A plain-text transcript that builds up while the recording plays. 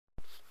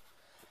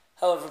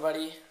Hello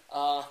everybody,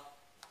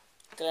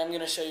 today I'm going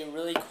to show you a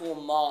really cool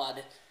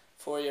mod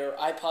for your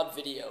iPod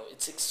video.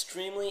 It's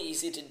extremely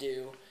easy to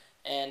do,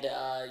 and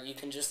you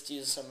can just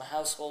use some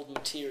household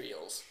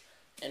materials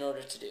in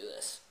order to do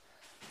this.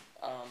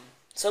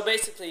 So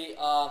basically,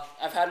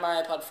 I've had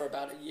my iPod for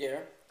about a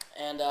year,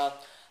 and I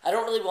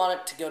don't really want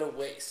it to go to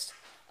waste.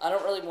 I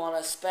don't really want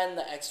to spend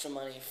the extra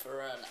money for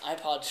an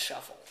iPod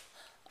shuffle.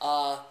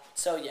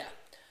 So yeah.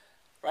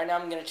 Right now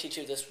I'm going to teach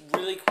you this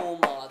really cool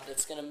mod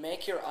that's going to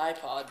make your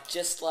iPod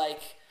just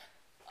like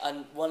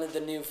one of the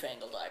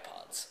newfangled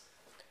iPods.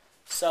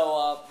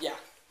 So, yeah,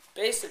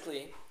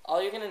 basically,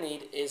 all you're going to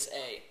need is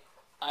a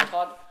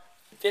iPod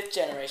 5th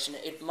generation.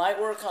 It might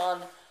work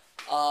on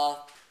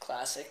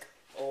Classic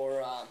or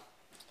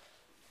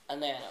a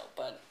Nano,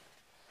 but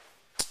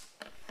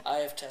I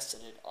have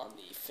tested it on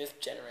the 5th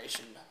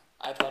generation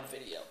iPod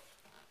video.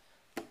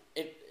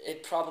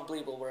 It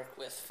probably will work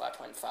with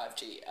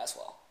 5.5G as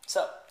well.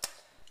 So,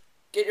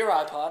 get your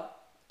iPod,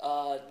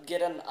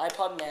 get an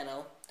iPod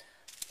Nano,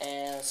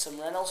 and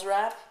some Reynolds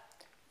wrap.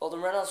 Well, the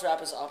Reynolds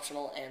wrap is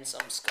optional, and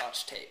some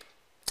Scotch tape.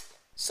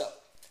 So,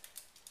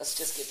 let's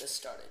just get this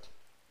started.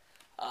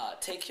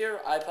 Take your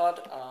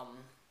iPod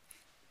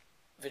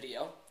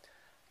video,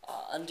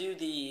 undo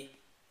the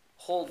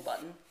hold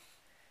button,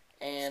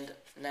 and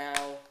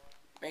now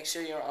make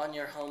sure you're on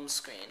your home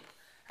screen.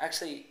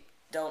 Actually,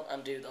 don't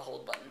undo the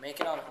hold button, make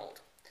it on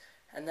hold.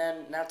 And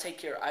then now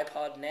take your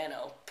iPod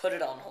Nano, put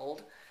it on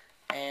hold,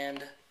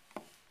 and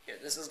here,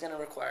 this is going to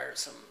require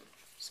some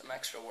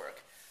extra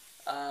work.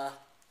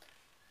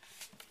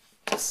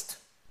 Just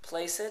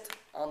place it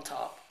on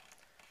top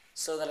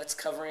so that it's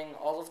covering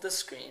all of the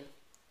screen,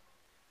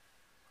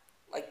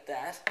 like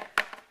that,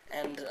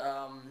 and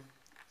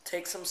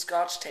take some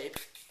Scotch tape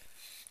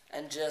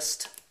and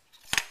just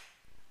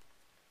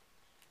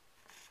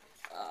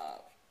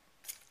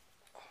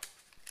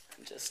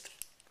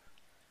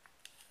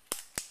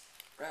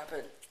wrap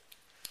it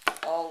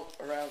all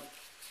around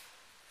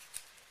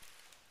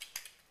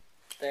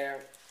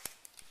there.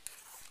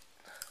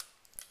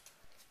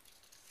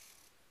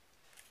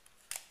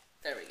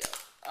 There we go.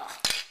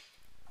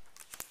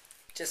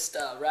 Just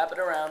wrap it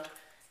around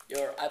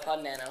your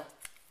iPod Nano,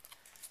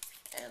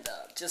 and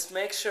just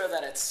make sure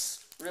that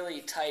it's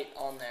really tight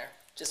on there.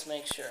 Just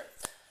make sure.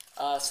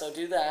 So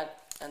do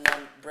that, and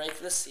then break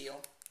the seal,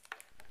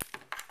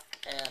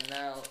 and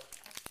now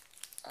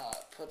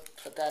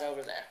put that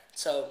over there.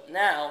 So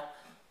now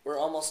we're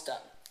almost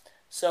done.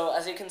 So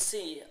as you can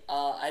see,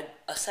 I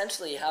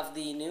essentially have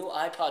the new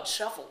iPod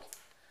Shuffle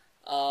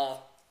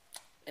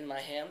in my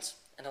hands,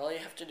 and all you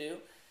have to do,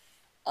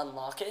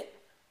 unlock it,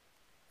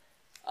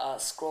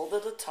 scroll to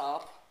the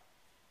top,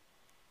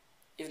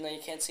 even though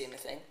you can't see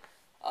anything,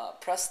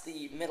 press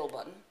the middle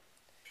button,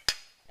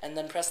 and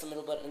then press the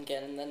middle button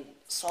again, and then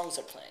songs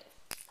are playing.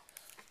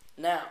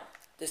 Now,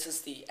 this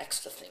is the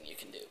extra thing you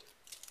can do.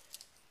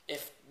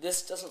 If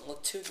this doesn't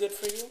look too good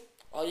for you,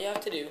 all you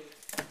have to do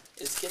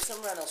is get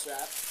some Reynolds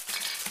wrap,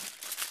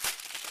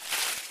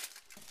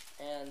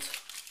 and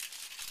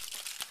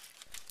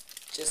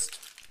just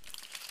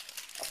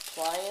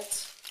apply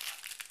it.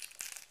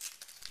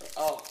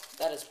 Oh,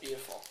 that is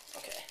beautiful.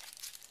 Okay.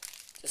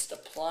 Just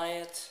apply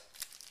it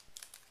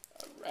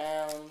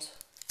around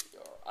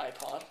your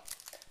iPod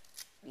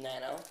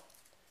Nano.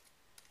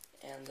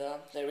 And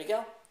there we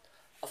go.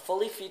 A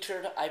fully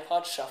featured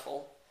iPod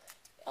Shuffle.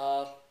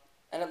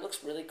 And it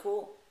looks really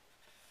cool.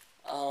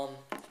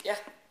 Yeah.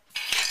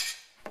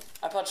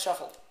 iPod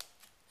Shuffle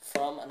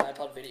from an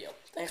iPod video.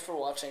 Thanks for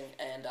watching,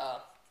 and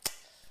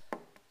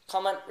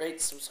comment, rate,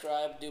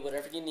 subscribe, do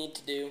whatever you need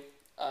to do.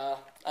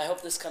 I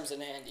hope this comes in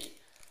handy,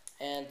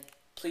 and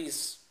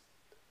please,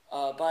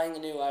 buying a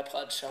new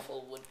iPod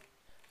Shuffle would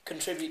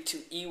contribute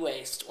to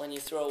e-waste when you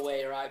throw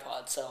away your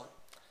iPod, so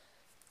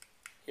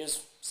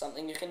here's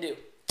something you can do.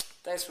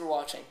 Thanks for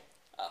watching.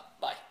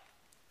 Bye.